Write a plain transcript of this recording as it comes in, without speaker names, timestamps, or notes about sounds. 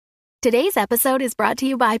Today's episode is brought to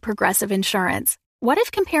you by Progressive Insurance. What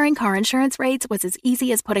if comparing car insurance rates was as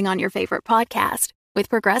easy as putting on your favorite podcast? With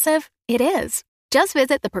Progressive, it is. Just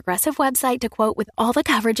visit the Progressive website to quote with all the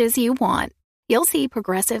coverages you want. You'll see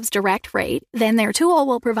Progressive's direct rate, then their tool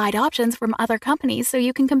will provide options from other companies so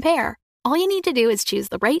you can compare. All you need to do is choose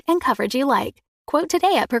the rate and coverage you like. Quote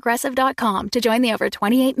today at Progressive.com to join the over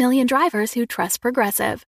 28 million drivers who trust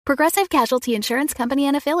Progressive. Progressive Casualty Insurance Company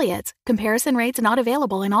and Affiliates. Comparison rates not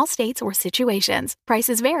available in all states or situations.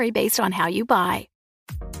 Prices vary based on how you buy.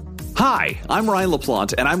 Hi, I'm Ryan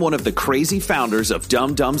LaPlante, and I'm one of the crazy founders of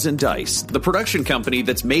Dumb Dumbs and Dice, the production company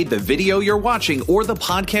that's made the video you're watching or the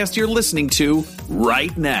podcast you're listening to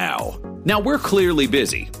right now. Now, we're clearly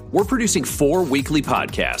busy. We're producing 4 weekly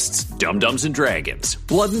podcasts, Dumb Dumbs and Dragons,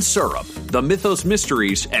 Blood and Syrup, The Mythos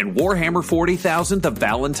Mysteries, and Warhammer 40,000 The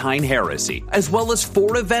Valentine Heresy, as well as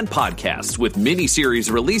 4 event podcasts with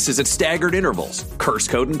mini-series releases at staggered intervals, Curse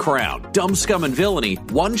Code and Crown, Dumb Scum and Villainy,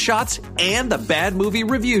 One-Shots, and the bad movie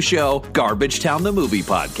review show, Garbage Town the Movie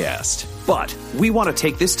Podcast. But we want to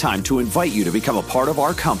take this time to invite you to become a part of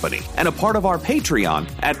our company and a part of our Patreon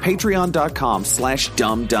at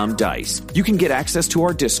patreon.com/dumbdumbdice. You can get access to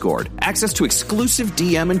our Discord, access to exclusive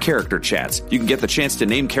DM and character chats. You can get the chance to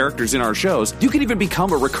name characters in our shows. You can even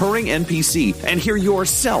become a recurring NPC and hear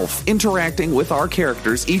yourself interacting with our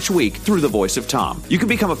characters each week through the voice of Tom. You can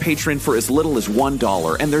become a patron for as little as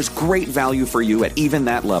 $1, and there's great value for you at even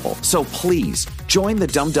that level. So please, join the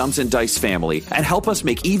Dumb Dumbs and Dice family and help us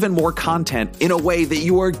make even more content in a way that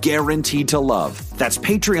you are guaranteed to love. That's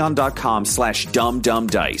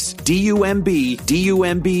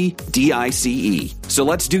patreon.com/dumbdumbdice. DUMBDICE. So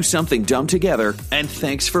let's do something dumb together, and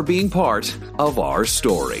thanks for being part of our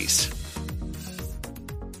stories.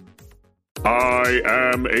 I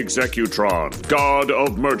am Executron, god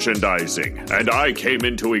of merchandising, and I came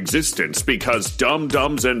into existence because Dumb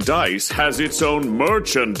Dumbs and Dice has its own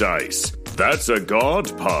merchandise. That's a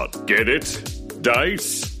god pod, get it?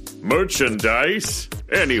 Dice? Merchandise?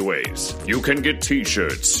 Anyways, you can get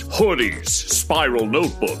t-shirts, hoodies, spiral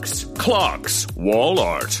notebooks, clocks, wall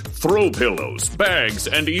art, throw pillows, bags,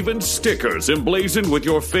 and even stickers emblazoned with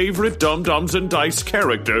your favorite Dumb Dumbs and Dice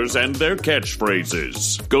characters and their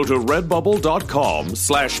catchphrases. Go to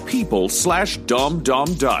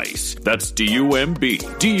redbubble.com/people/dumbdumbdice. That's DUMBDICE.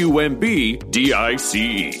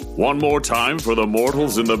 One more time for the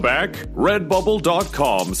mortals in the back.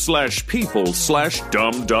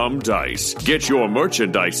 redbubble.com/people/dumbdumbdice. Get your merchandise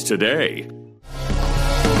today.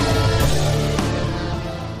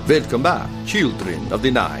 Welcome back, children of the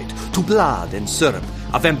night, to Blood and Syrup,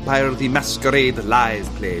 a Vampire the Masquerade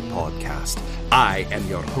live play podcast. I am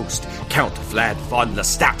your host, Count Vlad von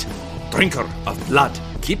Lestat, drinker of blood,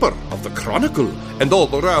 keeper of the chronicle, and all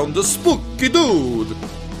around a spooky dude.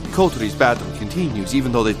 Coteries' battle continues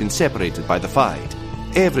even though they've been separated by the fight.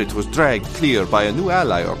 Everett was dragged clear by a new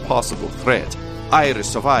ally or possible threat. Iris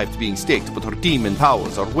survived being staked, but her demon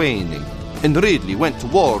powers are waning. And Ridley went to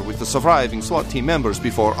war with the surviving SWAT team members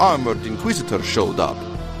before armored inquisitors showed up.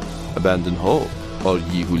 Abandon hope, all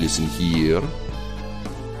ye who listen here.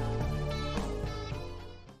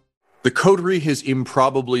 The coterie has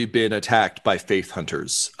improbably been attacked by faith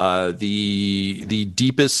hunters. The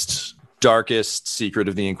deepest, darkest secret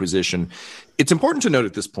of the Inquisition. It's important to note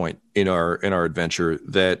at this point in our adventure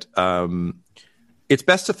that it's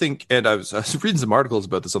best to think, and I was reading some articles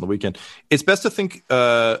about this on the weekend, it's best to think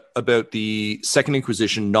about the Second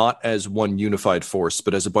Inquisition not as one unified force,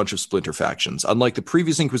 but as a bunch of splinter factions. Unlike the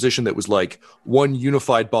previous Inquisition that was like one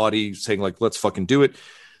unified body saying like, let's fucking do it.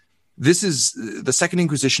 This is the Second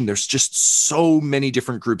Inquisition. There's just so many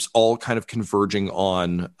different groups all kind of converging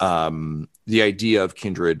on the idea of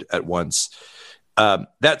kindred at once.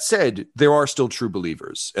 That said, there are still true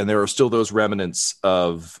believers, and there are still those remnants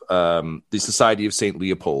of the Society of St.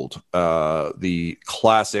 Leopold, the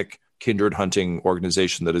classic kindred hunting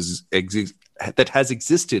organization that has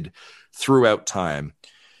existed throughout time.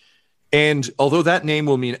 And although that name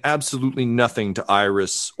will mean absolutely nothing to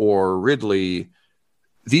Iris or Ridley,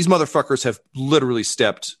 these motherfuckers have literally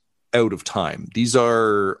stepped out of time. These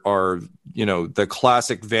are the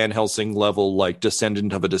classic Van Helsing level, like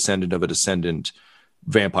descendant of a descendant of a descendant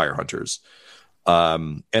vampire hunters.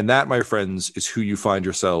 And that, my friends, is who you find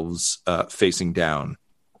yourselves facing down.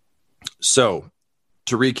 So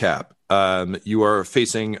to recap, you are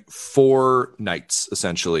facing 4 knights,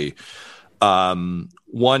 essentially. One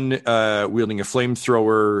wielding a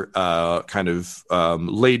flamethrower,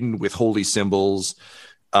 laden with holy symbols.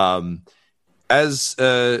 As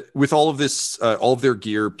with all of this, all of their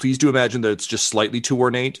gear, please do imagine that it's just slightly too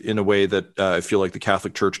ornate in a way that I feel like the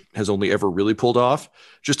Catholic Church has only ever really pulled off.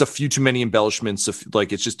 Just a few too many embellishments of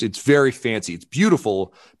like it's very fancy. It's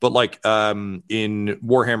beautiful, but like in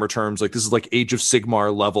Warhammer terms, like this is like Age of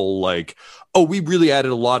Sigmar level. Like, oh, we really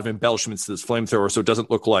added a lot of embellishments to this flamethrower, so it doesn't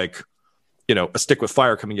look like, you know, a stick with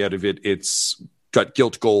fire coming out of it. It's got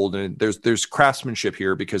gilt gold, and there's craftsmanship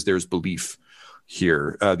here because there's belief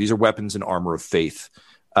here. These are weapons and armor of faith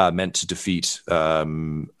meant to defeat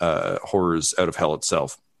horrors out of hell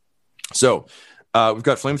itself. So we've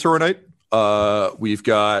got Flamethrower Knight. We've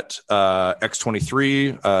got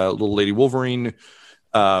X-23, Little Lady Wolverine.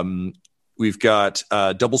 We've got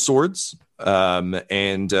double swords.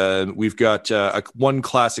 And we've got one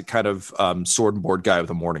classic kind of sword and board guy with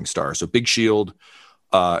a Morning Star. So big shield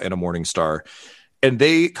and a Morning Star. And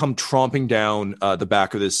they come tromping down the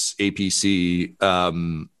back of this APC.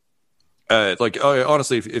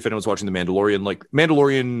 Honestly, if anyone's watching The Mandalorian, like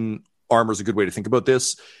Mandalorian armor is a good way to think about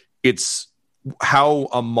this. It's how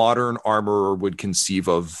a modern armorer would conceive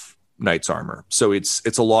of Knight's armor. So it's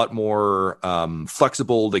a lot more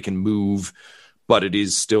flexible. They can move, but it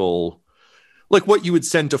is still like what you would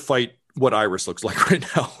send to fight what Iris looks like right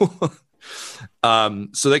now.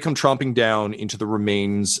 So they come tromping down into the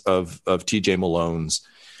remains of TJ Malone's.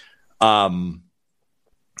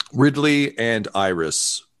 Ridley and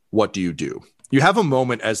Iris, what do? You have a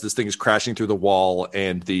moment as this thing is crashing through the wall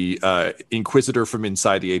and the Inquisitor from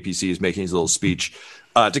inside the APC is making his little speech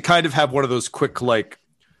to kind of have one of those quick, like,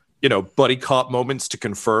 you know, buddy cop moments to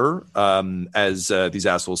confer as these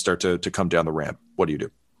assholes start to come down the ramp. What do you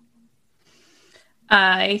do?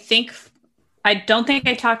 I don't think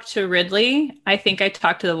I talked to Ridley. I think I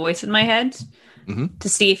talked to the voice in my head to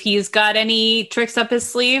see if he's got any tricks up his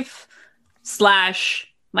sleeve. /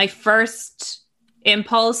 my first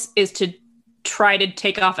impulse is to try to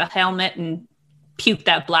take off a helmet and puke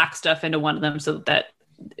that black stuff into one of them so that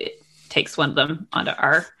it takes one of them onto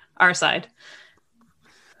our side.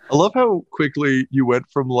 I love how quickly you went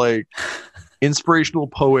from like inspirational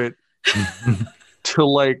poet to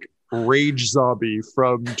like rage zombie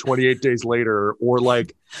from 28 Days Later or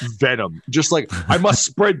like Venom. Just like, I must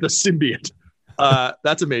spread the symbiote.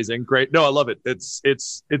 That's amazing. Great. No, I love it. It's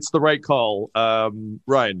the right call.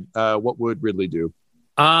 Ryan, what would Ridley do?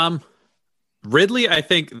 Ridley, I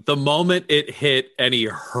think the moment it hit and he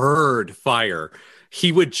heard fire,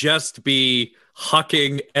 he would just be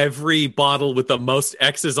hucking every bottle with the most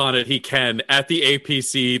X's on it he can at the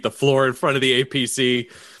APC, the floor in front of the APC.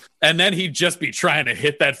 And then he'd just be trying to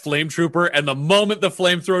hit that flame trooper. And the moment the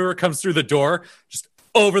flamethrower comes through the door, just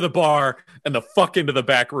over the bar and the fuck into the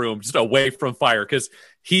back room, just away from fire. Because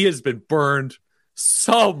he has been burned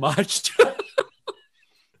so much.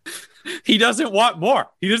 He doesn't want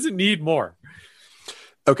more. He doesn't need more.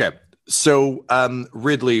 Okay. So,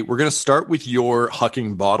 Ridley, we're going to start with your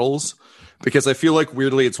hucking bottles. Because I feel like,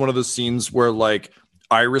 weirdly, it's one of those scenes where, like,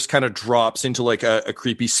 Iris kind of drops into, like, a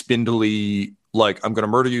creepy, spindly, like, I'm going to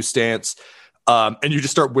murder you stance. And you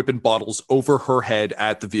just start whipping bottles over her head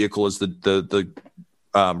at the vehicle as the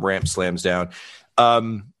ramp slams down.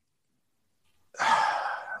 Go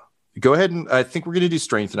ahead and I think we're going to do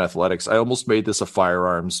strength and athletics. I almost made this a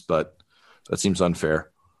firearms, but that seems unfair.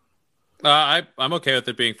 I'm okay with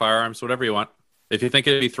it being firearms, whatever you want. If you think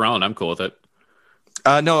it'd be thrown, I'm cool with it.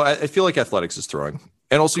 No, I feel like athletics is throwing.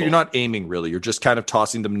 And also, Cool. You're not aiming, really. You're just kind of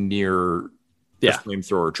tossing them near the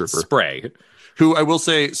flamethrower trooper. Spray. Who I will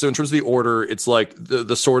say, so in terms of the order, it's like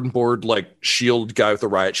the sword and board, like, shield guy with the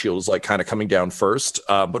riot shield is, like, kind of coming down first.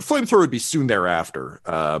 But flamethrower would be soon thereafter.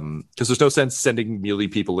 Because there's no sense sending melee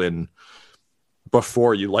people in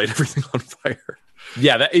before you light everything on fire.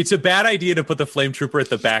 Yeah, it's a bad idea to put the flame trooper at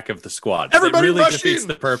the back of the squad. Everybody it really rush defeats in.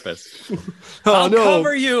 the purpose. Oh, I'll no.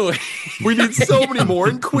 cover you. We need so many more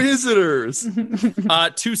Inquisitors.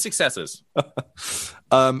 2 successes.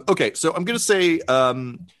 Okay, so I'm going to say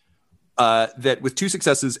that with 2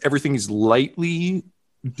 successes, everything is lightly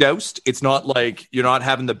doused. It's not like you're not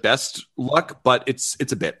having the best luck, but it's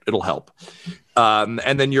a bit. It'll help.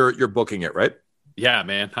 And then you're booking it, right? Yeah,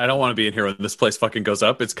 man. I don't want to be in here when this place fucking goes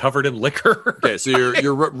up. It's covered in liquor. Okay, so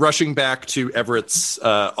you're rushing back to Everett's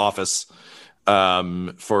office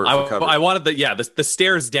for cover. I wanted the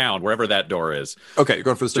stairs down wherever that door is. Okay, you're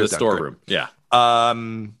going for the stairs the down. storeroom. Great.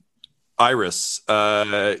 Yeah. Iris,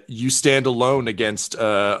 you stand alone against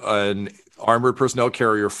an armored personnel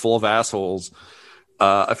carrier full of assholes.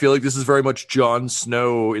 I feel like this is very much Jon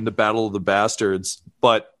Snow in the Battle of the Bastards,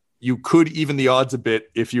 but you could even the odds a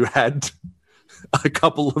bit if you had a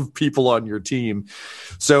couple of people on your team.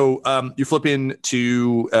 So you flip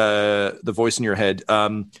into the voice in your head.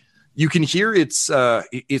 You can hear it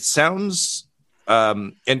sounds,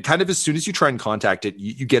 and kind of as soon as you try and contact it,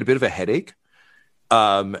 you get a bit of a headache.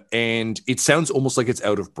 And it sounds almost like it's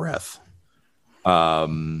out of breath.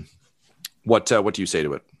 What do you say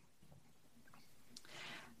to it?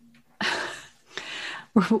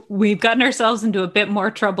 We've gotten ourselves into a bit more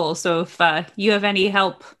trouble, so if you have any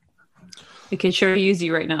help, we could sure use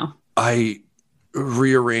you right now. I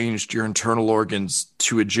rearranged your internal organs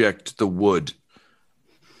to eject the wood,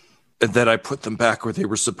 and then I put them back where they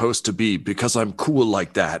were supposed to be because I'm cool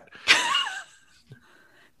like that.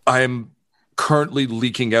 I'm currently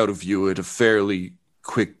leaking out of you at a fairly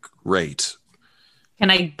quick rate. Can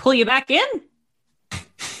I pull you back in?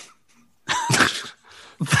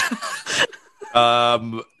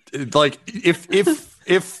 Like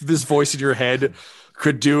if this voice in your head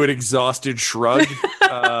could do an exhausted shrug,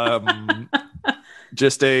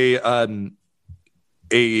 just I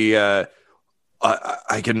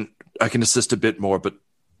can assist a bit more, but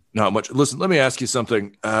not much. Listen, let me ask you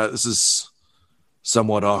something. This is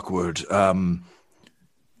somewhat awkward.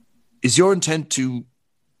 Is your intent to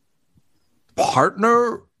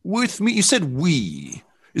partner with me? You said we.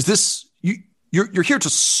 Is this you're here to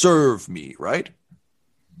serve me, right?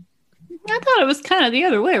 I thought it was kind of the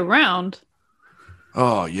other way around.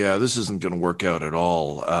 Oh yeah, this isn't going to work out at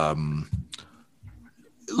all.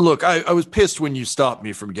 Look, I was pissed when you stopped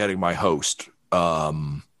me from getting my host.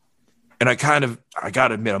 And I gotta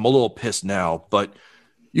admit, I'm a little pissed now, but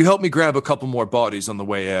you helped me grab a couple more bodies on the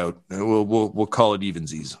way out. We'll call it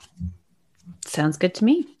evensies. Sounds good to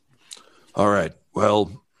me. All right.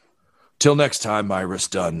 Well, till next time, Iris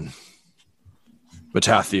Dunn.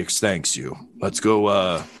 Metatheix thanks you. Let's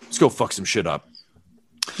go fuck some shit up.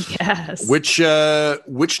 Yes. Which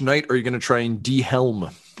night are you going to try and de-helm?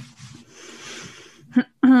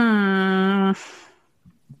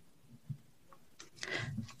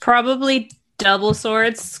 Probably double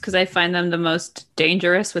swords, because I find them the most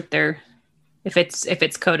dangerous with their if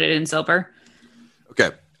it's coated in silver.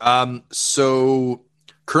 Okay. So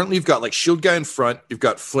currently you've got like shield guy in front, you've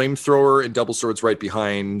got flamethrower and double swords right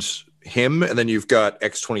behind him, and then you've got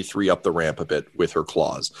X-23 up the ramp a bit with her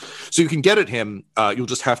claws. So you can get at him. You'll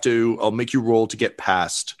just have to. I'll make you roll to get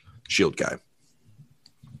past shield guy.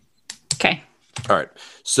 Okay. All right.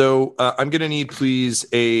 So I'm gonna need, please,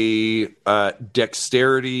 a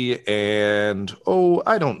dexterity and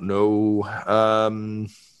I don't know,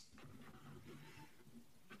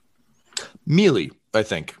 melee. I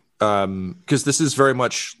think because this is very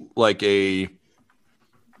much like a.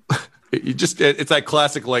 It's that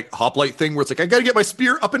classic like hoplite thing where it's like, I got to get my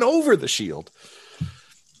spear up and over the shield.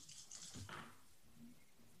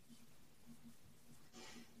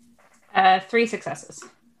 Three successes.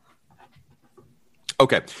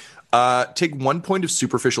 Okay. Take 1 point of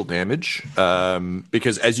superficial damage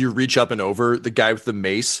because as you reach up and over, the guy with the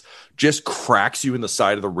mace just cracks you in the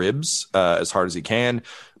side of the ribs as hard as he can.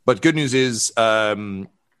 But good news is,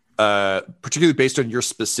 particularly based on your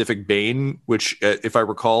specific bane, which, if I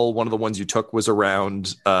recall, one of the ones you took was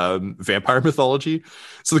around vampire mythology.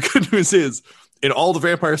 So the good news is, in all the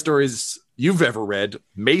vampire stories you've ever read,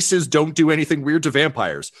 maces don't do anything weird to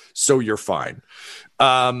vampires, so you're fine.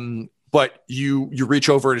 But you reach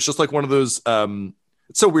over, and it's just like one of those.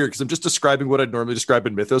 It's so weird because I'm just describing what I'd normally describe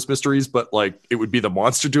in Mythos Mysteries, but like it would be the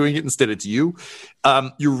monster doing it instead. It's you.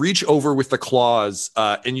 You reach over with the claws,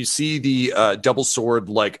 and you see the double sword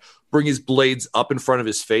like bring his blades up in front of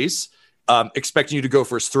his face, expecting you to go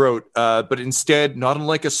for his throat. But instead, not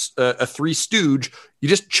unlike a Three Stooge, you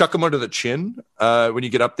just chuck him under the chin when you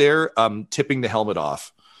get up there, tipping the helmet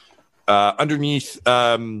off. Underneath,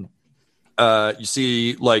 you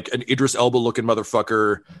see like an Idris Elba looking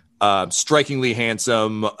motherfucker. Strikingly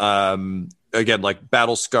handsome, again, like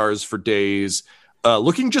battle scars for days,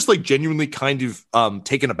 looking just like genuinely kind of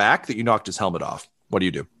taken aback that you knocked his helmet off. What do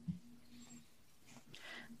you do?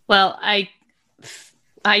 Well, I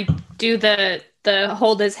do the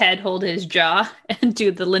hold his head, hold his jaw, and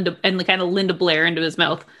do the Linda and kind of Linda Blair into his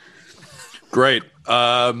mouth. Great.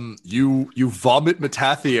 You vomit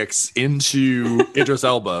Metatheix into Idris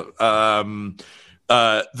Elba.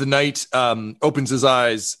 The knight opens his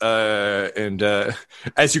eyes, and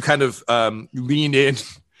as you kind of lean in,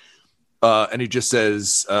 and he just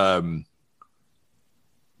says, "My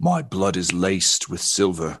blood is laced with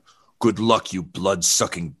silver. Good luck, you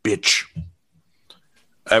blood-sucking bitch."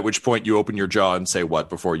 At which point you open your jaw and say what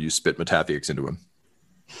before you spit Metatheix into him?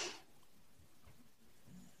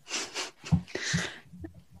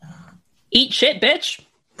 Eat shit, bitch.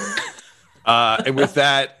 And with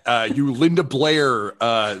that, you Linda Blair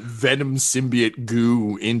venom symbiote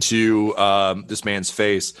goo into this man's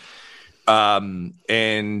face.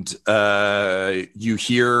 And you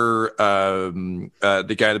hear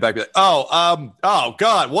the guy in the back be like, oh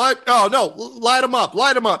God, what? Oh no, light him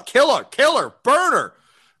up, killer, burner.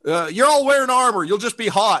 You're all wearing armor. You'll just be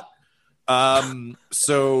hot.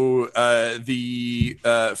 So the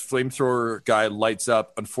flamethrower guy lights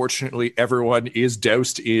up. Unfortunately, everyone is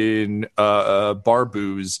doused in bar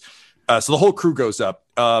booze. So the whole crew goes up.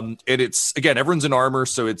 And it's, again, everyone's in armor.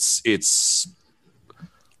 So it's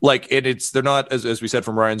like, and they're not, as we said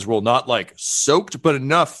from Ryan's rule, not like soaked, but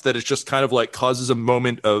enough that it's just kind of like causes a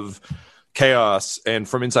moment of chaos. And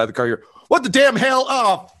from inside the car, you're, what the damn hell?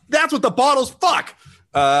 Oh, that's what the bottles, fuck.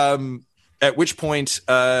 At which point,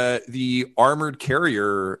 the armored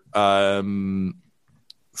carrier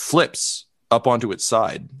flips up onto its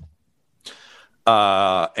side.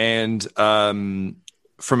 And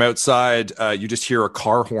from outside, you just hear a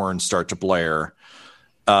car horn start to blare.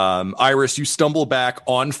 Iris, you stumble back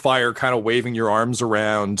on fire, kind of waving your arms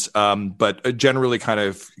around, but generally kind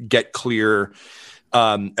of get clear.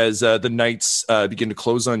 As the nights begin to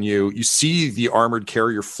close on you, you see the armored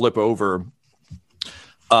carrier flip over.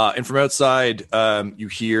 And from outside, you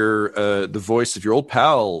hear the voice of your old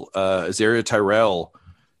pal, Azaria Tyrell,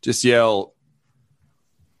 just yell,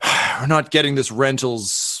 we're not getting this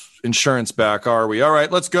rental's insurance back, are we? All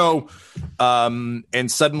right, let's go. And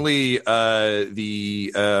suddenly,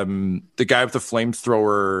 the guy with the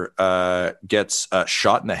flamethrower gets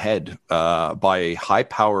shot in the head by a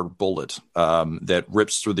high-powered bullet that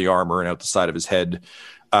rips through the armor and out the side of his head,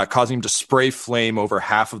 causing him to spray flame over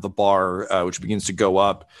half of the bar, which begins to go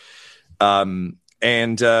up.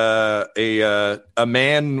 And a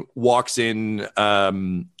man walks in,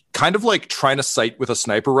 kind of like trying to sight with a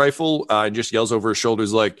sniper rifle, and just yells over his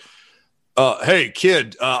shoulders like, hey,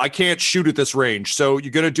 kid, I can't shoot at this range, so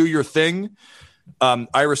you're going to do your thing?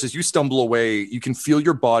 Iris, as you stumble away, you can feel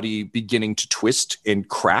your body beginning to twist and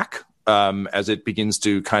crack. As it begins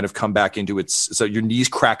to kind of come back into its, so your knees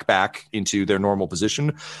crack back into their normal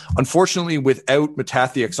position. Unfortunately, without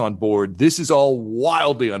Metathex on board, this is all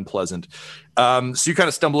wildly unpleasant. So you kind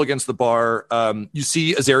of stumble against the bar. You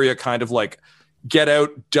see Azaria kind of like get out,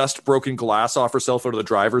 dust broken glass off herself out of the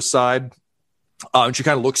driver's side. And she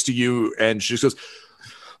kind of looks to you and she just goes,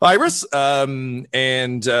 Iris,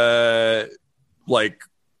 and like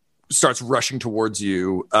starts rushing towards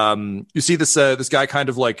you. You see this guy kind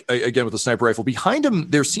of like, again, with a sniper rifle. Behind him,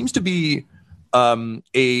 there seems to be a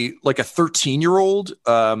 13-year-old,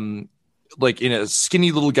 like in a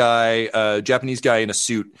skinny little guy, Japanese guy in a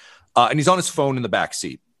suit, and he's on his phone in the back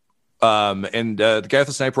seat. And the guy with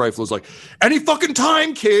the sniper rifle is like, any fucking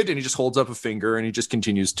time, kid, and he just holds up a finger and he just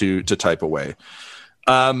continues to type away.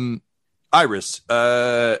 Iris,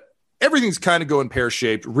 everything's kind of going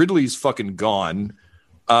pear-shaped. Ridley's fucking gone.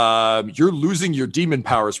 You're losing your demon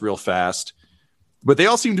powers real fast, but they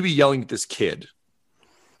all seem to be yelling at this kid.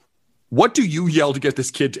 What do you yell to get this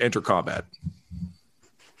kid to enter combat?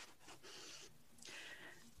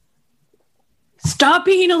 Stop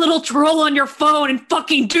being a little troll on your phone and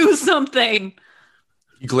fucking do something.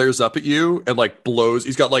 He glares up at you and like blows.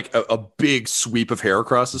 He's got like a big sweep of hair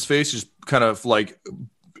across his face. He just kind of like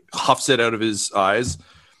huffs it out of his eyes.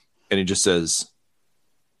 And he just says,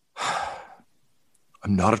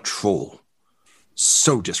 I'm not a troll.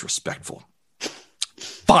 So disrespectful.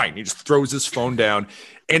 Fine. He just throws his phone down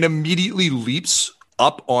and immediately leaps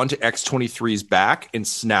up onto X-23's back and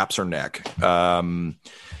snaps her neck.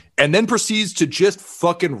 And then proceeds to just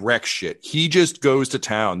fucking wreck shit. He just goes to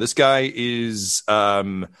town. This guy is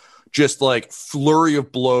just like flurry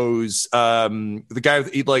of blows. The guy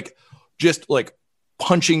with like just like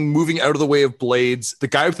punching, moving out of the way of blades. The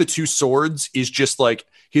guy with the two swords is just like,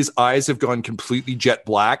 his eyes have gone completely jet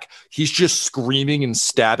black. He's just screaming and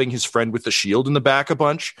stabbing his friend with the shield in the back a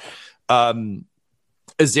bunch.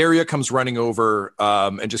 Azaria comes running over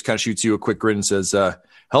and just kind of shoots you a quick grin and says, hell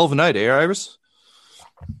of a night, eh, Iris?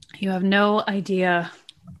 You have no idea.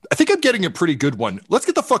 I think I'm getting a pretty good one. Let's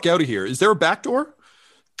get the fuck out of here. Is there a back door?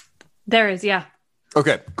 There is, yeah.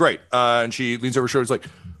 Okay, great. And she leans over her shoulder. Like,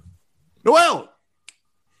 Noelle,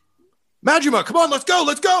 Majima, come on, let's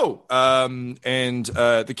go. And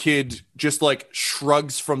the kid just like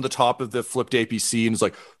shrugs from the top of the flipped APC and is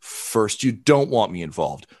like, first you don't want me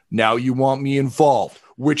involved. Now you want me involved.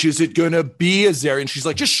 Which is it gonna be, Azaria? And she's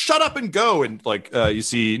like, just shut up and go. And like, you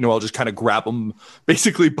see Noelle just kind of grab him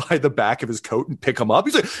basically by the back of his coat and pick him up.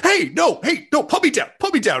 He's like, hey, no, put me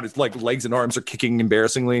down. His like legs and arms are kicking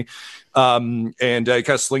embarrassingly. And he kind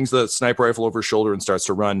of slings the sniper rifle over his shoulder and starts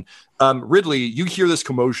to run. Ridley, you hear this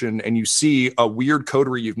commotion and you see a weird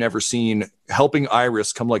coterie you've never seen helping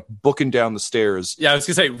Iris come like booking down the stairs. Yeah, I was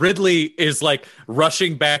gonna say Ridley is like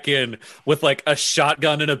rushing back in with like a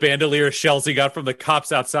shotgun and a bandolier of shells he got from the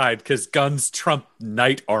cops outside because guns trump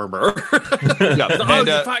knight armor.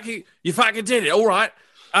 You fucking did it. All right.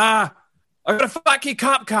 I got a fucking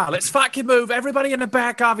cop car. Let's fucking move. Everybody in the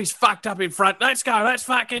back of he's fucked up in front. Let's go. Let's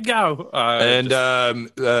fucking go.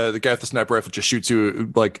 The guy with the sniper rifle just shoots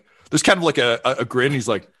you. Like, there's kind of like a grin. He's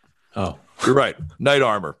like, "Oh, you're right. Knight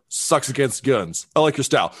armor sucks against guns. I like your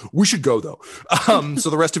style. We should go though." So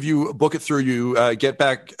the rest of you book it through. You get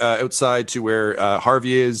back outside to where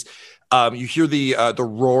Harvey is. You hear the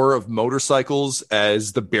roar of motorcycles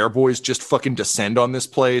as the Bear Boys just fucking descend on this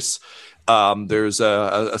place. There's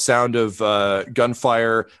a sound of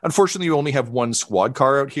gunfire. Unfortunately, you only have one squad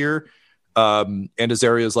car out here. And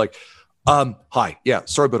Azaria's like, hi, yeah,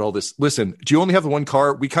 sorry about all this. Listen, do you only have the one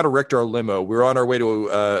car? We kind of wrecked our limo. We're on our way to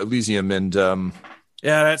Elysium, and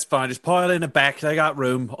yeah, that's fine. Just pile in the back. They got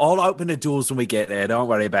room. I'll open the doors when we get there. Don't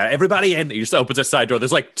worry about it. Everybody in. He just opens a side door.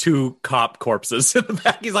 There's like 2 cop corpses in the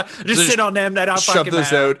back. He's like, just sit on them. They don't fucking matter. Shove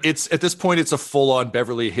this out. It's at this point, it's a full-on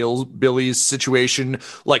Beverly Hillbillies situation.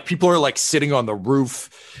 Like, people are like sitting on the roof.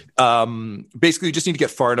 Basically, you just need to get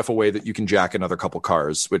far enough away that you can jack another couple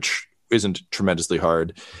cars, which isn't tremendously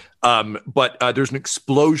hard. But there's an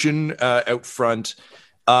explosion out front.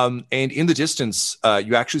 And in the distance,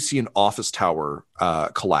 you actually see an office tower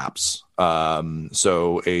collapse.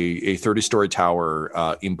 So a 30-story tower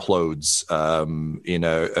implodes in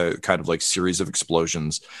a kind of like series of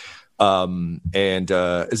explosions. And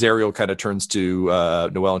Azariel kind of turns to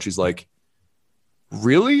Noelle, and she's like,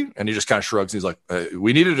 "Really?" And he just kind of shrugs. And he's like,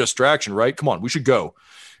 "We need a distraction, right? Come on, we should go."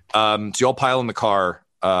 So you all pile in the car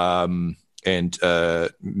and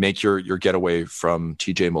make your getaway from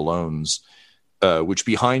TJ Malone's. Which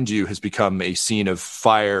behind you has become a scene of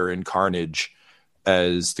fire and carnage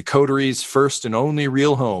as the Coteries' first and only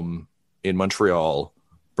real home in Montreal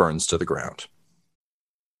burns to the ground.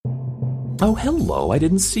 Oh, hello, I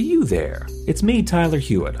didn't see you there. It's me, Tyler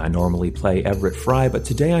Hewitt. I normally play Everett Fry, but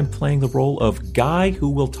today I'm playing the role of Guy who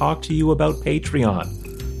will talk to you about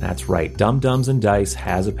Patreon. That's right, Dumb Dumbs and Dice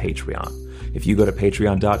has a Patreon. If you go to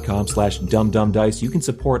patreon.com/dumbdumbdice, you can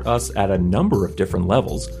support us at a number of different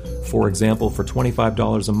levels. For example, for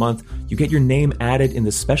 $25 a month, you get your name added in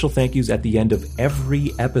the special thank yous at the end of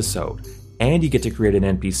every episode. And you get to create an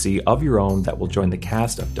NPC of your own that will join the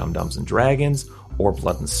cast of Dumb Dumbs and Dragons, or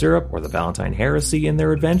Blood and Syrup, or the Valentine Heresy in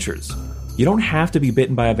their adventures. You don't have to be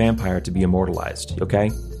bitten by a vampire to be immortalized,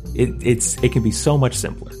 okay? It can be so much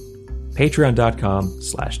simpler.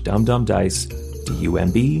 Patreon.com/dumbdumbdice.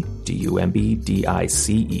 DUMBDICE.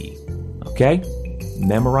 Okay?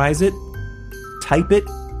 Memorize it, type it,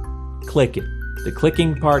 click it. The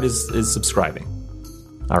clicking part is subscribing.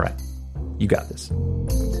 All right. You got this.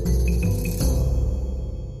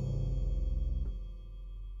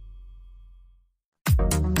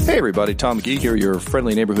 Hey everybody, Tom McGee here, your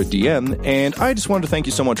friendly neighborhood DM, and I just wanted to thank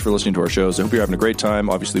you so much for listening to our shows. I hope you're having a great time.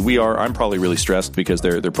 Obviously we are. I'm probably really stressed because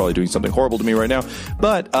they're probably doing something horrible to me right now,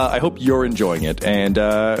 but I hope you're enjoying it, and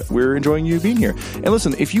we're enjoying you being here. And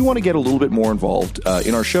listen, if you want to get a little bit more involved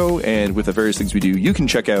in our show and with the various things we do, you can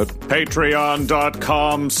check out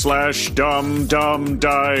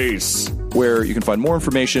patreon.com/dumbdumbdice, where you can find more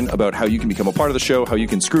information about how you can become a part of the show, how you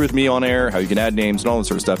can screw with me on air, how you can add names, and all that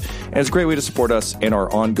sort of stuff. And it's a great way to support us in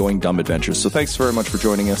our ongoing dumb adventures. So thanks very much for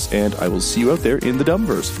joining us, and I will see you out there in the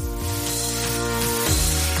Dumbverse.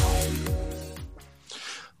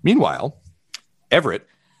 Meanwhile, Everett,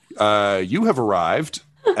 you have arrived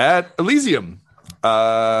at Elysium.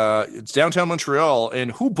 It's downtown Montreal,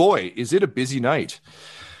 and hoo boy, is it a busy night.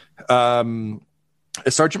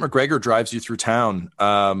 As Sergeant McGregor drives you through town,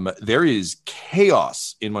 there is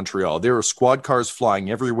chaos in Montreal. There are squad cars flying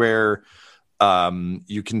everywhere.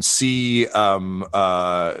 You can see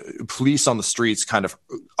police on the streets kind of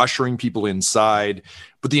ushering people inside,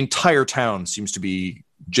 but the entire town seems to be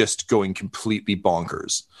just going completely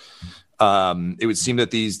bonkers. It would seem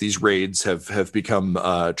that these raids have become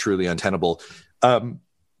truly untenable.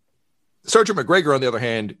 Sergeant McGregor, on the other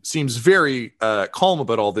hand, seems very calm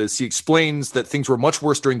about all this. He explains that things were much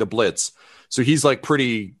worse during the Blitz. So he's like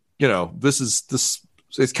pretty, this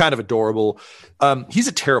is kind of adorable. He's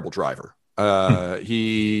a terrible driver.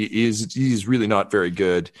 He's really not very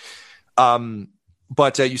good.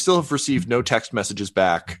 But you still have received no text messages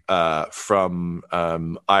back from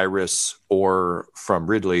Iris or from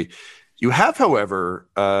Ridley. You have, however,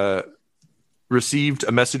 received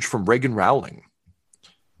a message from Reagan Rowling,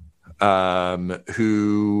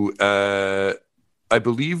 who I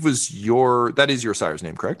believe that is your sire's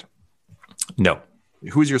name, correct? No.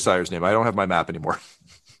 Who is your sire's name? I don't have my map anymore.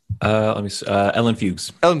 Let me see. Ellen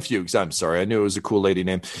Fuchs. Ellen Fuchs. I'm sorry. I knew it was a cool lady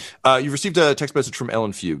name. You've received a text message from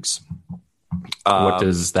Ellen Fuchs. What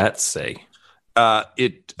does that say?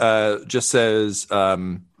 It just says,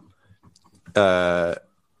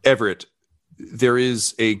 Everett, there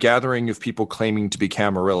is a gathering of people claiming to be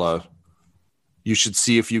Camarilla. You should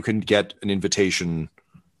see if you can get an invitation.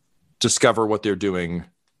 Discover what they're doing.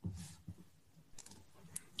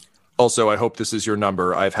 Also, I hope this is your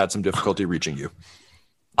number. I've had some difficulty reaching you.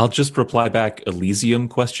 I'll just reply back Elysium ?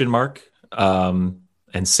 And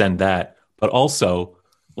send that. But also,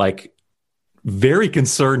 like, very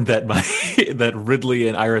concerned that that Ridley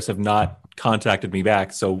and Iris have not contacted me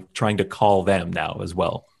back. So trying to call them now as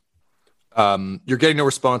well. You're getting no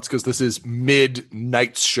response because this is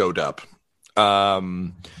mid-night showed up.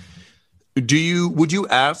 Would you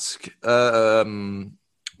ask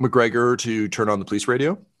McGregor to turn on the police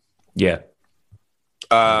radio? Yeah.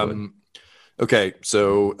 Okay,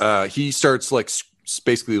 so he starts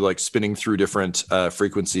basically spinning through different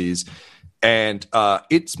frequencies, and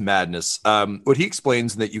it's madness. What he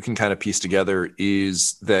explains that you can kind of piece together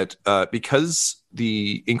is that because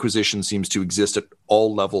the Inquisition seems to exist at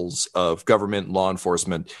all levels of government, law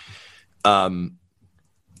enforcement,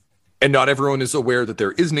 and not everyone is aware that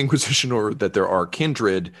there is an Inquisition or that there are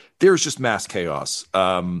kindred, there's just mass chaos.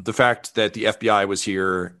 The fact that the FBI was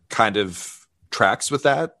here kind of tracks with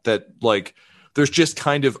that there's just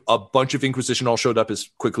kind of a bunch of Inquisition all showed up as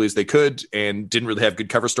quickly as they could and didn't really have good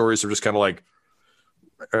cover stories. They're just kind of like,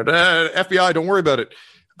 FBI, don't worry about it.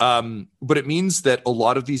 But it means that a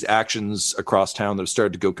lot of these actions across town that have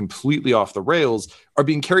started to go completely off the rails are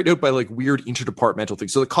being carried out by weird interdepartmental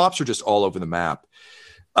things. So the cops are just all over the map.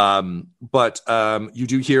 But you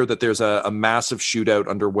do hear that there's a massive shootout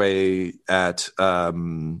underway at a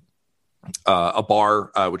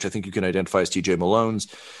bar, which I think you can identify as TJ Malone's.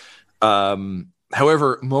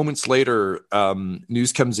 However, moments later,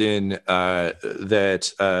 news comes in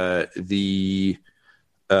that the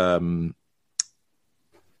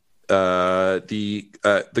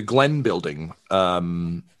Glen building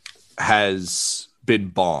has been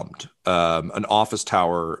bombed. An office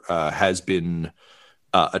tower has been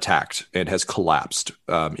attacked and has collapsed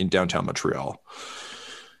in downtown Montreal.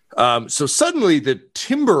 So suddenly the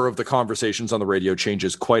timbre of the conversations on the radio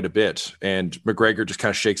changes quite a bit, and McGregor just kind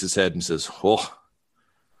of shakes his head and says, "Oh,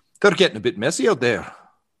 they're getting a bit messy out there."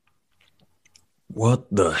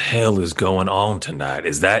 What the hell is going on tonight?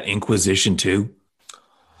 Is that Inquisition too?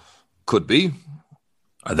 Could be.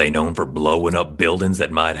 Are they known for blowing up buildings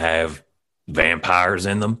that might have vampires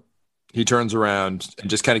in them? He turns around and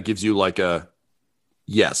just kind of gives you a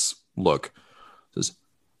yes look. Says,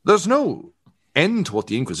 "There's no end to what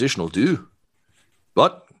the Inquisition will do.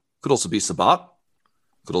 But could also be Sabbat.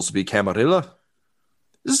 Could also be Camarilla.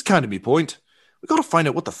 This is kind of my point. We got to find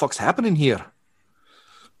out what the fuck's happening here."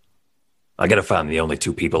 I got to find the only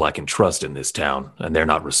two people I can trust in this town, and they're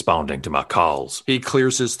not responding to my calls. He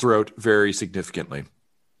clears his throat very significantly.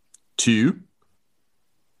 2?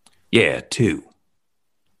 Yeah, 2.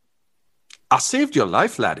 I saved your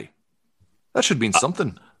life, laddie. That should mean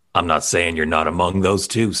something. I'm not saying you're not among those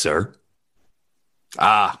 2, sir.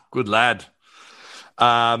 Ah, good lad.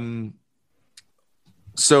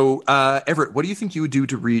 So, Everett, what do you think you would do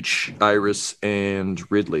to reach Iris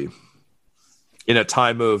and Ridley in a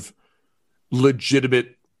time of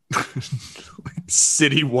legitimate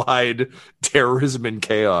citywide terrorism and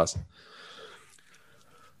chaos?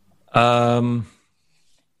 They're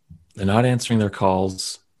not answering their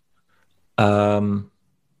calls.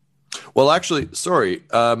 Well, actually, sorry.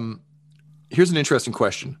 Here's an interesting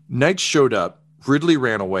question. Knight showed up. Ridley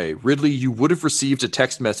ran away. Ridley, you would have received a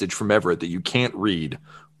text message from Everett that you can't read.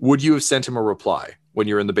 Would you have sent him a reply when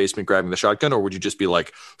you're in the basement grabbing the shotgun, or would you just be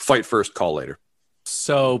like, fight first, call later?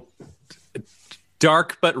 So,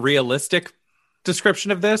 dark but realistic description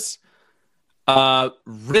of this.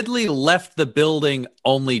 Ridley left the building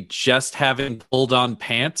only just having pulled on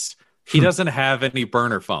pants. He doesn't have any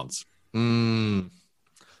burner phones.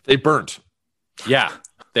 They burnt. Yeah,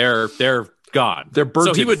 they're gone. They're burnt.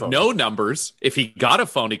 So he would phones. know numbers. If he got a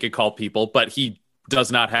phone, he could call people, but he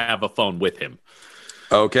does not have a phone with him.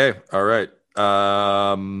 Okay. All right.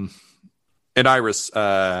 And Iris,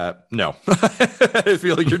 no. I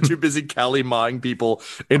feel like you're too busy Kali-maing people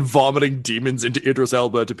and vomiting demons into Idris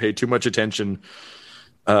Elba to pay too much attention.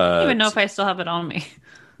 I don't even know if I still have it on me.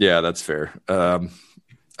 Yeah, that's fair.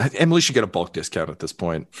 Emily should get a bulk discount at this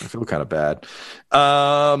point. I feel kind of bad.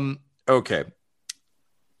 Okay.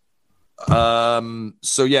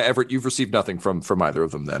 So yeah, Everett, you've received nothing from either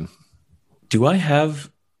of them then. Do I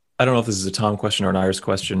have, I don't know if this is a Tom question or an Iris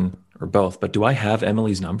question or both, but do I have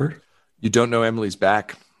Emily's number? You don't know Emily's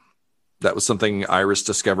back. That was something Iris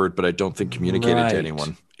discovered, but I don't think communicated to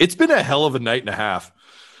anyone. It's been a hell of a night and a half.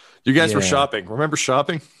 You guys were shopping. Remember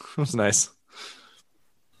shopping? It was nice.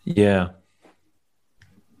 Yeah.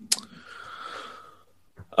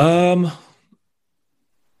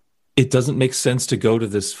 It doesn't make sense to go to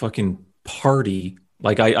this fucking party.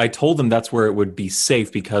 Like, I told them that's where it would be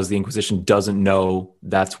safe because the Inquisition doesn't know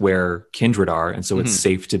that's where Kindred are, and so it's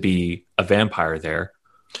safe to be a vampire there.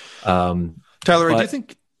 Tyler, I do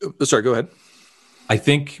think... Sorry, go ahead. I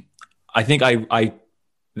think I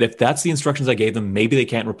if that's the instructions I gave them, maybe they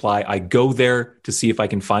can't reply. I go there to see if I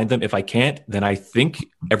can find them. If I can't, then I think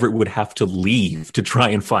Everett would have to leave to try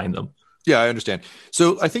and find them. Yeah, I understand.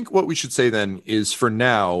 So I think what we should say then is, for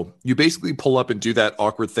now, you basically pull up and do that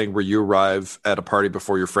awkward thing where you arrive at a party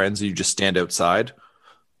before your friends and you just stand outside,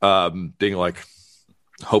 being like,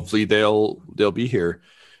 hopefully they'll be here.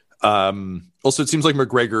 Also, it seems like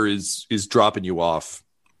McGregor is dropping you off.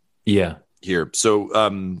 Yeah. Here.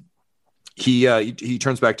 So he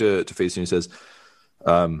turns back to Face and he says,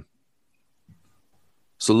 so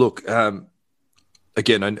look,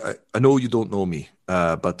 again, I know you don't know me,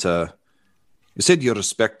 but you said you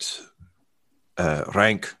respect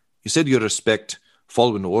rank. You said you respect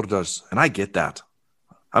following orders, and I get that.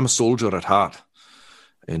 I'm a soldier at heart.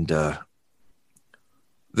 And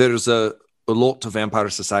there's a lot of vampire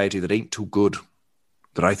society that ain't too good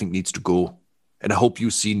that I think needs to go. And I hope you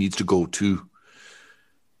see needs to go too.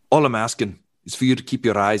 All I'm asking is for you to keep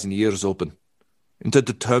your eyes and ears open and to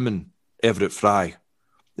determine, Everett Fry,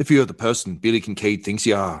 if you're the person Billy Kincaid thinks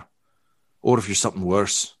you are, or if you're something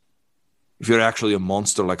worse. If you're actually a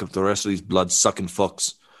monster like the rest of these blood-sucking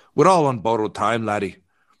fucks. We're all on borrowed time, laddie.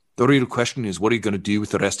 The real question is, what are you going to do with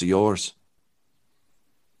the rest of yours?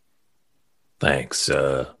 Thanks.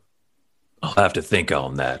 I'll have to think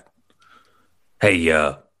on that.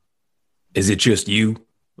 Hey, is it just you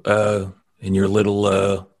in your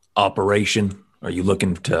little operation? Are you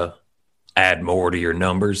looking to add more to your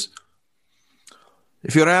numbers?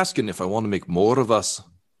 If you're asking if I want to make more of us,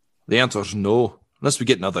 the answer is no. Unless we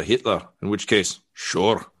get another Hitler, in which case,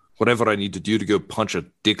 sure. Whatever I need to do to go punch a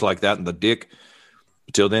dick like that in the dick.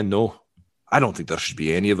 Until then, no. I don't think there should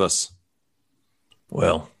be any of us.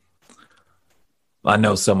 Well, I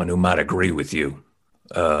know someone who might agree with you.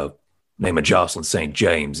 Name of Jocelyn St.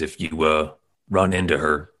 James. If you run into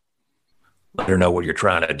her, let her know what you're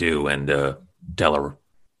trying to do and tell her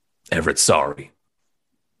Everett's sorry.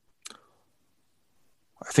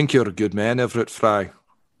 I think you're a good man, Everett Fry.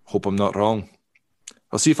 Hope I'm not wrong.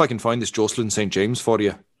 I'll see if I can find this Jocelyn St. James for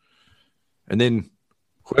you. And then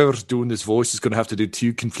whoever's doing this voice is going to have to do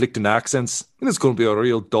 2 conflicting accents. And it's going to be a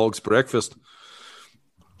real dog's breakfast.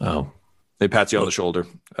 Oh. He pats you on the shoulder.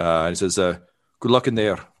 And he says, good luck in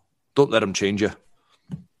there. Don't let him change you.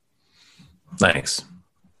 Thanks.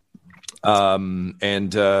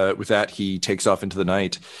 And with that, he takes off into the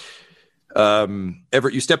night.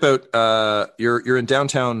 Everett, you step out. You're in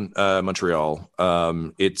downtown Montreal.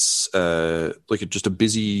 It's like just a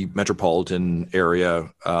busy metropolitan area.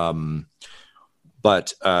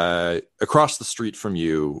 But across the street from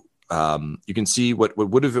you, you can see what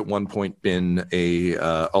would have at one point been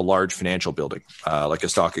a large financial building, like a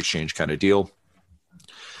stock exchange kind of deal.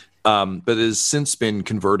 But it has since been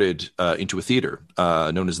converted into a theater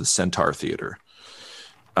known as the Centaur Theater.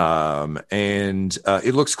 And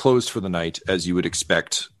it looks closed for the night, as you would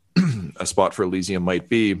expect a spot for Elysium might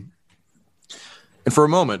be. And for a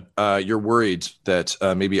moment, you're worried that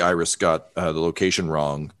maybe Iris got the location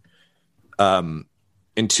wrong,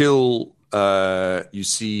 until you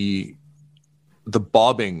see the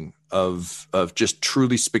bobbing of just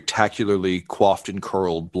truly spectacularly coiffed and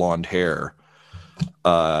curled blonde hair.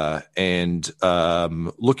 And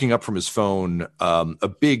looking up from his phone, a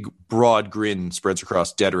big broad grin spreads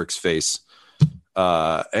across Dedric's face.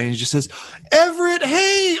 And he just says, Everett,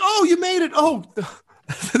 hey, oh, you made it. Oh,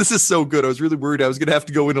 this is so good. I was really worried I was going to have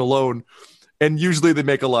to go in alone. And usually they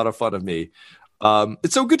make a lot of fun of me.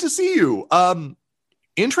 It's so good to see you.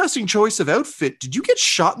 Interesting choice of outfit. Did you get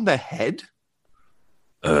shot in the head?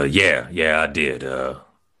 Yeah, I did.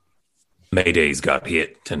 Mayday's got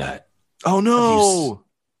hit tonight. Oh, no.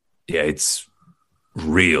 Yeah, it's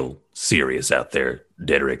real serious out there,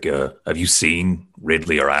 Dedric. Have you seen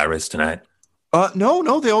Ridley or Iris tonight?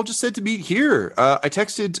 No. They all just said to meet here. I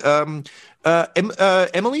texted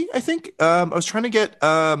Emily, I think. I was trying to get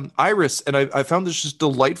Iris, and I found this just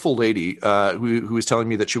delightful lady who was telling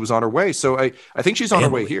me that she was on her way. So I think she's on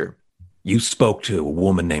her way here. You spoke to a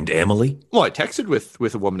woman named Emily? Well, I texted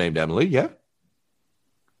with a woman named Emily, yeah.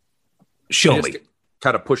 Show me.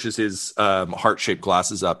 Kind of pushes his heart-shaped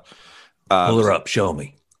glasses up. Pull her up. Show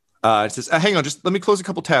me. It says, hang on, just let me close a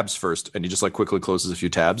couple tabs first. And he just like quickly closes a few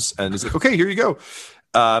tabs. And he's like, okay, here you go.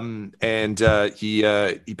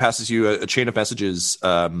 He passes you a chain of messages.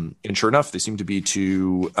 And sure enough, they seem to be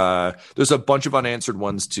to, there's a bunch of unanswered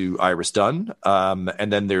ones to Iris Dunn.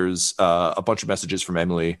 And then there's a bunch of messages from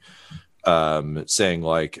Emily saying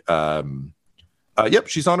like, yep,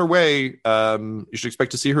 she's on her way. You should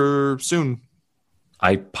expect to see her soon.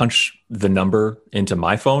 I punch the number into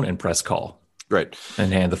my phone and press call. Right.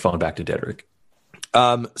 And hand the phone back to Dedrick.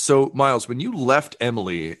 So Miles, when you left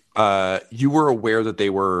Emily, you were aware that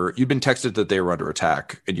you'd been texted that they were under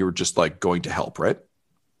attack and you were just like going to help, right?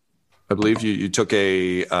 I believe you took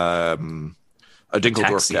a Dinkeldorf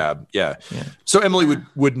Taxi. cab. Yeah. So Emily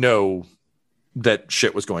would know that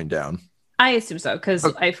shit was going down. I assume so, because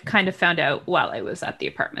I've kind of found out while I was at the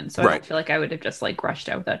apartment. So I don't feel like I would have just like rushed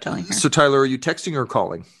out without telling her. So Tyler, are you texting or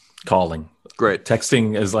calling? Calling. Great.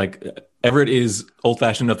 Texting is like, Everett is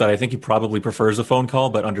old-fashioned enough that I think he probably prefers a phone call,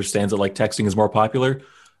 but understands that like texting is more popular.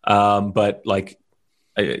 But like,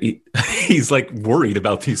 he's like worried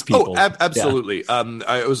about these people. Oh, absolutely. Yeah.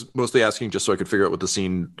 I was mostly asking just so I could figure out what the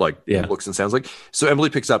scene looks and sounds like. So Emily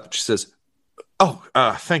picks up. She says, "Oh,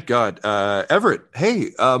 thank God, Everett.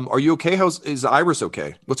 Hey, are you okay? Is Iris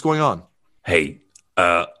okay? What's going on?" Hey,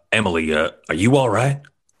 Emily, are you all right?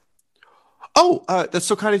 Oh, that's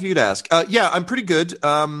so kind of you to ask. Yeah, I'm pretty good.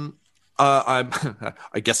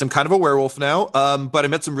 I guess I'm kind of a werewolf now. But I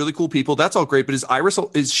met some really cool people. That's all great. But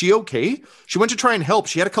is she okay? She went to try and help.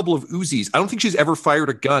 She had a couple of Uzis. I don't think she's ever fired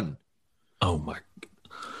a gun. Oh my!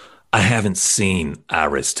 I haven't seen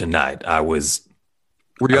Iris tonight.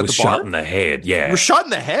 Were you at the bar? Shot in the head. Yeah. You were shot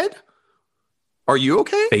in the head? Are you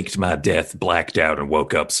okay? Faked my death, blacked out, and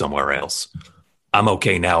woke up somewhere else. I'm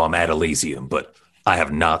okay now. I'm at Elysium, but I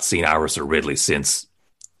have not seen Iris or Ridley since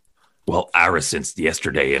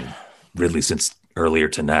yesterday and Ridley since earlier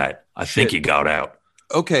tonight. I think he got out.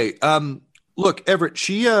 Okay. Look, Everett,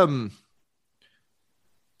 she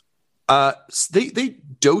they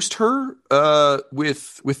dosed her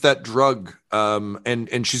with that drug.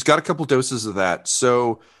 And she's got a couple doses of that.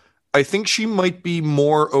 So I think she might be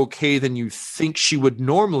more okay than you think she would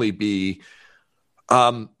normally be.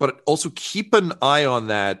 But also keep an eye on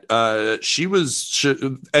that. She was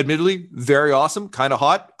admittedly very awesome, kind of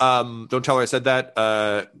hot. Don't tell her I said that.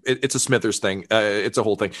 It's a Smithers thing. It's a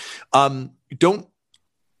whole thing. Don't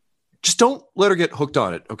let her get hooked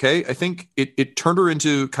on it. Okay. I think it turned her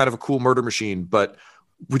into kind of a cool murder machine, but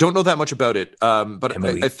we don't know that much about it. But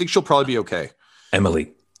Emily, I think she'll probably be okay.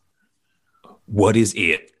 Emily, what is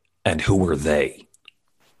it and who are they?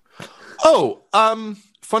 Oh,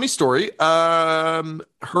 funny story.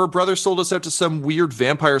 Her brother sold us out to some weird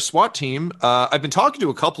vampire SWAT team. I've been talking to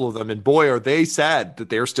a couple of them, and boy, are they sad that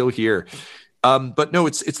they're still here. But no,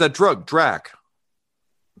 it's that drug, Drac.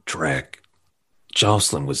 Drac.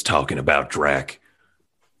 Jocelyn was talking about Drac.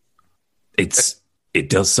 It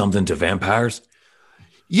does something to vampires?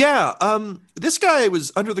 Yeah. This guy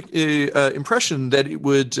was under the impression that it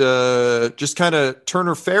would just kind of turn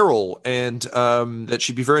her feral and that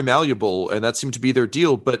she'd be very malleable, and that seemed to be their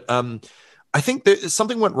deal. But I think that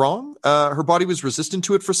something went wrong. Her body was resistant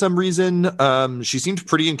to it for some reason. She seemed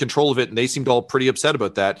pretty in control of it, and they seemed all pretty upset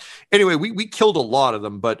about that. Anyway, we killed a lot of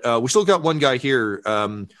them, but we still got one guy here.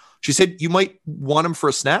 She said you might want him for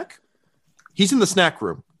a snack. He's in the snack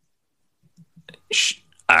room.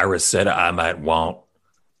 Iris said I might want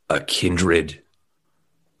a Kindred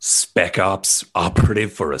Spec Ops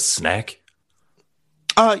operative for a snack?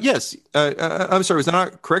 Yes. I'm sorry, was that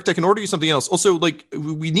not correct? I can order you something else. Also, like,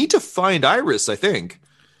 we need to find Iris, I think.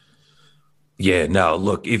 Yeah, no,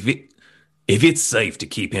 look, if it's safe to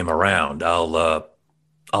keep him around,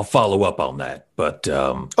 I'll follow up on that. But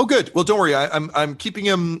oh, good. Well, don't worry. I'm keeping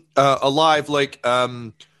him alive, like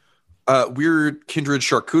weird Kindred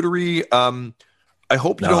charcuterie. I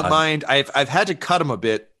hope you don't mind. I've had to cut him a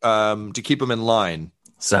bit to keep him in line.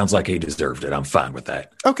 Sounds like he deserved it. I'm fine with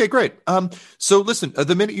that. Okay, great. So listen,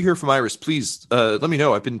 the minute you hear from Iris, please let me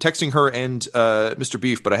know. I've been texting her and Mr.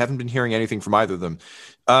 Beef, but I haven't been hearing anything from either of them.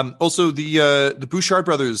 Also, the Bouchard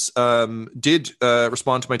brothers did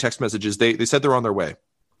respond to my text messages. They said they're on their way.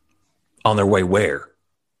 On their way where?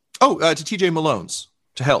 Oh, to TJ Malone's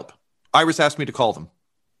to help. Iris asked me to call them.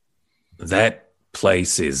 That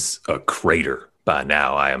place is a crater by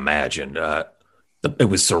now, I imagine. It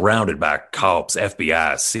was surrounded by cops,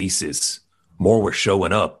 FBI, CSIS. More were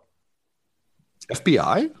showing up.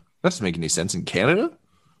 FBI? That doesn't make any sense in Canada.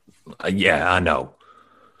 Yeah, I know.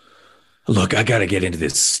 Look, I got to get into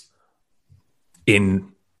this.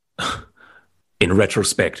 In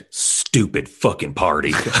retrospect, stupid fucking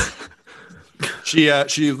party.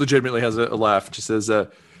 She legitimately has a laugh. She says,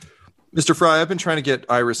 Mr. Fry, I've been trying to get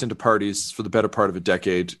Iris into parties for the better part of a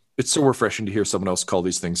decade. It's so refreshing to hear someone else call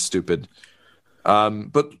these things stupid.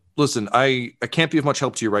 But listen, I can't be of much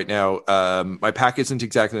help to you right now. My pack isn't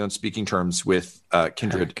exactly on speaking terms with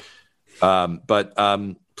Kindred.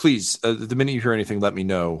 But please, the minute you hear anything, let me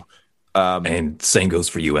know. And same goes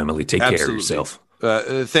for you, Emily. Take care of yourself.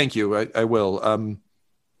 Thank you. I will.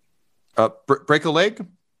 Break a leg?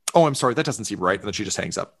 Oh, I'm sorry. That doesn't seem right. And then she just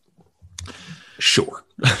hangs up. Sure.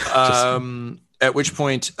 At which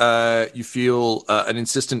point you feel an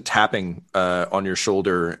insistent tapping on your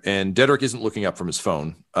shoulder, and Dedrick isn't looking up from his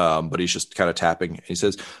phone, but he's just kind of tapping. He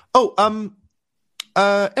says, "Oh,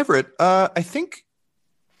 Everett, I think,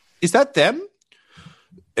 is that them?"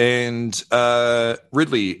 And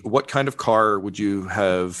Ridley, what kind of car would you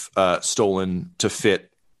have stolen to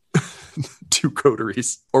fit 2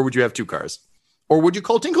 coteries? Or would you have 2 cars? Or would you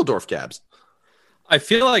call Dinkeldorf cabs? I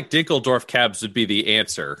feel like Dinkeldorf cabs would be the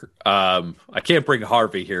answer. I can't bring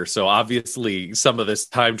Harvey here, so obviously some of this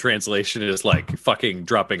time translation is like fucking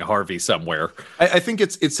dropping Harvey somewhere. I think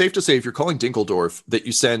it's safe to say if you're calling Dinkeldorf that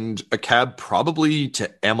you send a cab probably to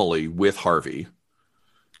Emily with Harvey.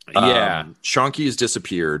 Yeah. Shonky has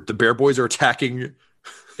disappeared. The Bear Boys are attacking.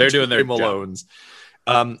 They're doing their Malones.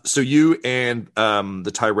 So you and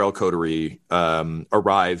the Tyrell coterie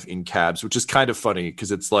arrive in cabs, which is kind of funny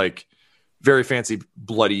because it's like very fancy,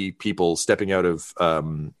 bloody people stepping out of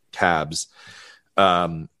cabs.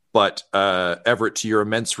 But Everett, to your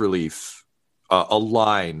immense relief, a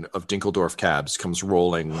line of Dinkeldorf cabs comes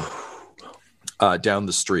rolling down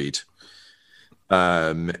the street.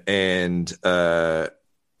 And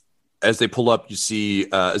as they pull up, you see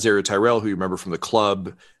Azaria Tyrell, who you remember from the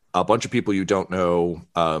club, a bunch of people you don't know.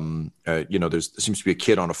 There seems to be a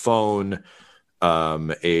kid on a phone,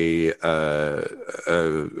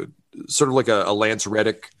 sort of like a Lance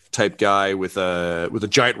Reddick type guy with a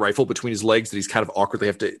giant rifle between his legs that he's kind of awkwardly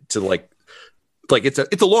have to like it's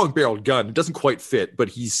a long barreled gun. It doesn't quite fit, but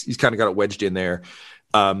he's kind of got it wedged in there.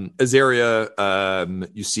 Azaria,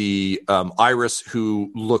 you see Iris,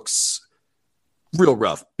 who looks real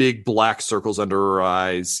rough, big black circles under her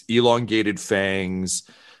eyes, elongated fangs.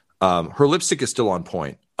 Her lipstick is still on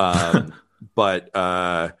point,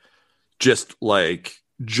 but just like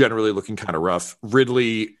generally looking kind of rough.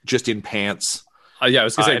 Ridley just in pants. Yeah, I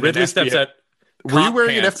was going to say, Ridley steps out. Were you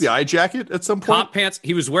wearing an FBI jacket at some point? Cop pants.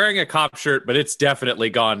 He was wearing a cop shirt, but it's definitely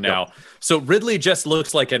gone now. Yep. So Ridley just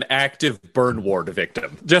looks like an active burn ward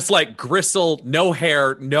victim. Just like gristle, no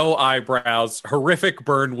hair, no eyebrows, horrific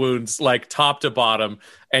burn wounds, like top to bottom.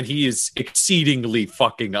 And he is exceedingly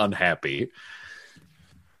fucking unhappy.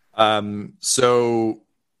 So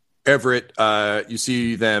Everett, you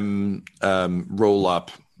see them roll up.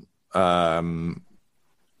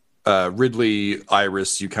 Ridley,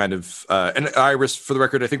 Iris, you kind of and Iris, for the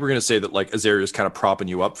record, I think we're going to say that like Azaria is kind of propping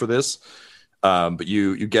you up for this, but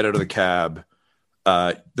you get out of the cab.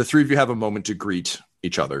 The 3 of you have a moment to greet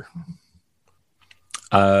each other.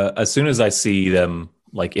 As soon as I see them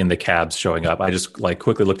like in the cabs showing up, I just like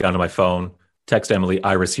quickly look down to my phone, text Emily,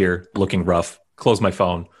 Iris here, looking rough, close my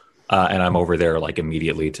phone, and I'm over there like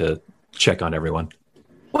immediately to check on everyone.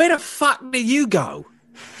 Where the fuck did you go?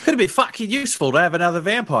 Could have been fucking useful to have another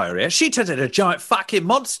vampire here. She turned into a giant fucking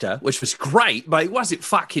monster, which was great, but it wasn't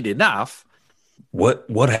fucking enough. What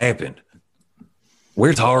happened?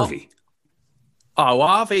 Where's Harvey? Oh,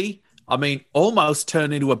 Harvey, almost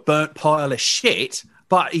turned into a burnt pile of shit,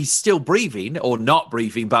 but he's still breathing, or not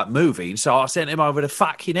breathing, but moving, so I sent him over to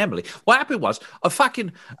fucking Emily. What happened was, I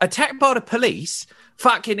fucking attacked by the police,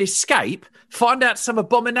 fucking escape, find out some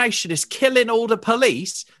abomination is killing all the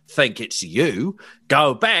police, think it's you,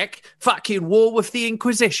 go back, fucking war with the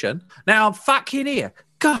Inquisition. Now I'm fucking here.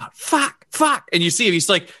 God, fuck. And you see him, he's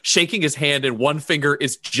like shaking his hand and one finger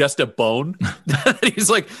is just a bone. He's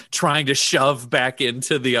like trying to shove back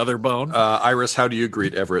into the other bone. Iris, how do you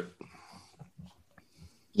greet Everett?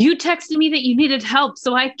 You texted me that you needed help,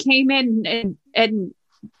 so I came in and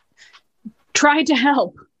tried to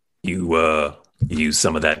help. You use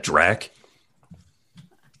some of that Drac?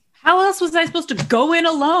 How else was I supposed to go in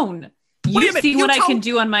alone? You see what I can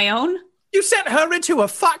do on my own? You sent her into a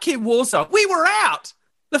fucking war zone. We were out.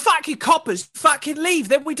 The fucking coppers fucking leave,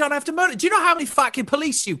 then we don't have to murder. Do you know how many fucking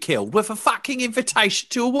police you killed with a fucking invitation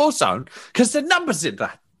to a war zone? Because the numbers in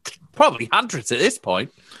that, probably hundreds at this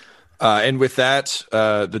point. And with that,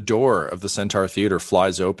 the door of the Centaur Theater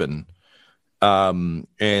flies open. And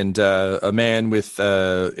a man with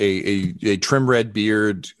a trim red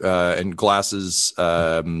beard and glasses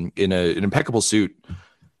in an impeccable suit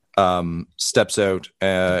steps out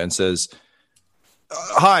and says,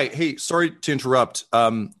 "Hi, hey, sorry to interrupt.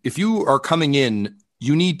 If you are coming in,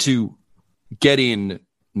 you need to get in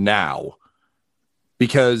now.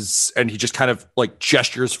 Because, and he just kind of like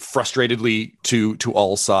gestures frustratedly to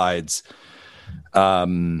all sides.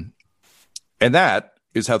 And that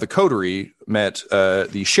is how the coterie met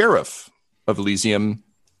the sheriff of Elysium,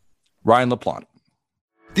 Ryan LaPlante.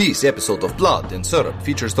 This episode of Blood and Syrup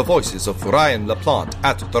features the voices of Ryan LaPlante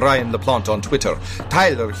at the Ryan LaPlante on Twitter,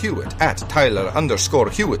 Tyler Hewitt at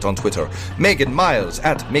Tyler_Hewitt on Twitter, Megan Miles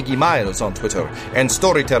at Meggie Miles on Twitter, and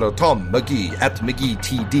storyteller Tom McGee at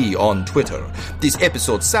McGeeTD on Twitter. This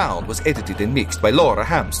episode's sound was edited and mixed by Laura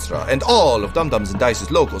Hamstra, and all of Dum Dums and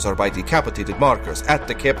Dice's logos are by Decapitated Markers at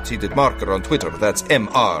Decapitated Marker on Twitter. That's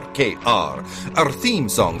MRKR. Our theme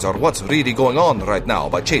songs are What's Really Going On Right Now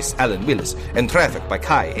by Chase Allen Willis and Traffic by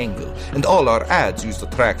Kai Engel, and all our ads use the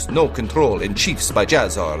tracks No Control and Chiefs by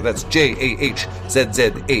Jazzar. That's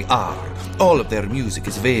JAHZZAR. All of their music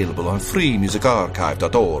is available on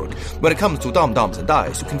freemusicarchive.org. When it comes to Dum Dums and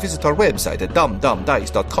Dice, you can visit our website at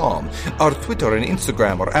dumdumdice.com. Our Twitter and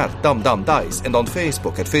Instagram are at dumdumdice, and on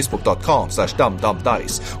Facebook at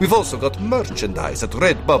facebook.com/dumdumdice. We've also got merchandise at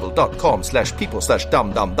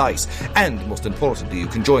redbubble.com/people/dumdumdice. And most importantly, you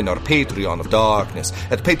can join our Patreon of Darkness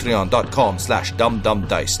at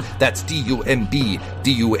patreon.com/dumdumdice. That's DUMBDICE.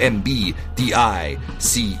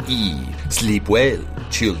 Sleep well,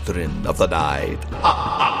 children of the night.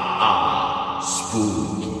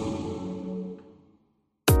 Spooky.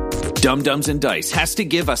 Dum Dums and Dice has to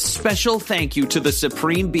give a special thank you to the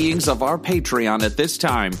supreme beings of our Patreon at this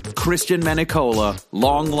time. Christian Menicola,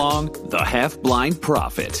 Long, The Half-Blind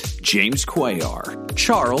Prophet, James Cuellar,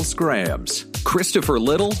 Charles Grams, Christopher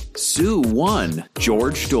Little, Sue One,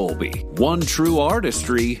 George Dolby, One True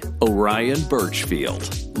Artistry, Orion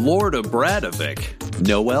Birchfield, Lord of Bradovic,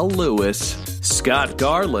 Noel Lewis, Scott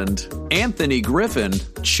Garland, Anthony Griffin,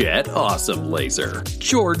 Chet Awesome Laser,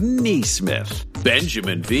 Jordan Neesmith,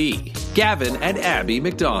 Benjamin V, Gavin and Abby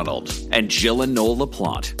McDonald, and Jill and Noel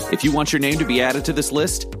LaPlante. If you want your name to be added to this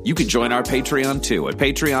list, you can join our Patreon too at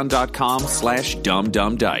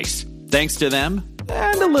patreon.com/dumdumdice. Thanks to them,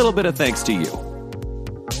 and a little bit of thanks to you.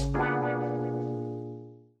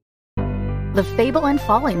 The Fable and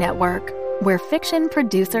Folly Network, where fiction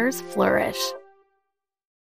producers flourish.